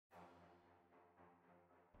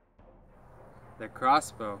The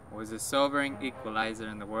crossbow was a sobering equalizer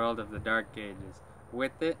in the world of the Dark Ages.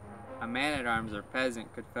 With it, a man-at-arms or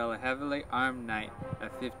peasant could fell a heavily armed knight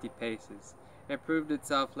at 50 paces. It proved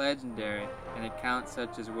itself legendary in accounts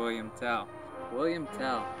such as William Tell. William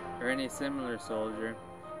Tell, or any similar soldier,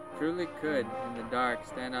 truly could, in the dark,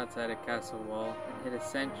 stand outside a castle wall and hit a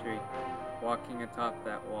sentry walking atop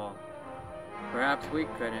that wall. Perhaps we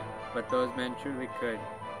couldn't, but those men truly could,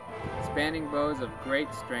 spanning bows of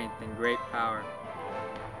great strength and great power.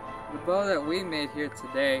 The bow that we made here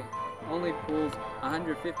today only pulls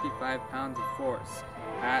 155 pounds of force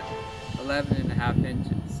at 11.5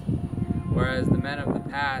 inches, whereas the men of the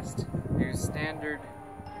past used standard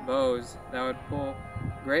bows that would pull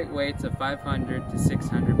great weights of 500 to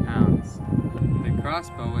 600 pounds. The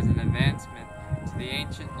crossbow was an advancement to the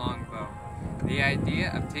ancient longbow. The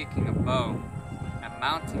idea of taking a bow and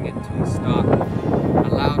mounting it to a stock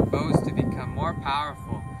allowed bows to become more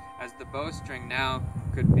powerful, as the bowstring now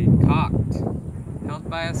could be cocked, held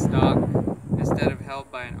by a stock instead of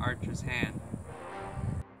held by an archer's hand.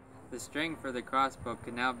 The string for the crossbow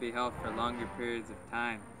could now be held for longer periods of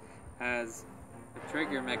time, as the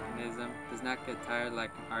trigger mechanism does not get tired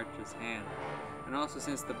like an archer's hand. And also,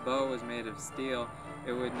 since the bow was made of steel,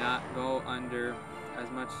 it would not go under as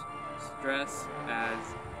much stress as,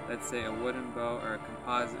 let's say, a wooden bow or a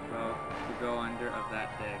composite bow would go under of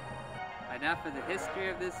that day. Enough of the history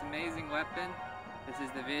of this amazing weapon. This is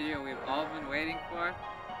the video we've all been waiting for.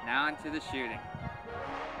 Now onto the shooting.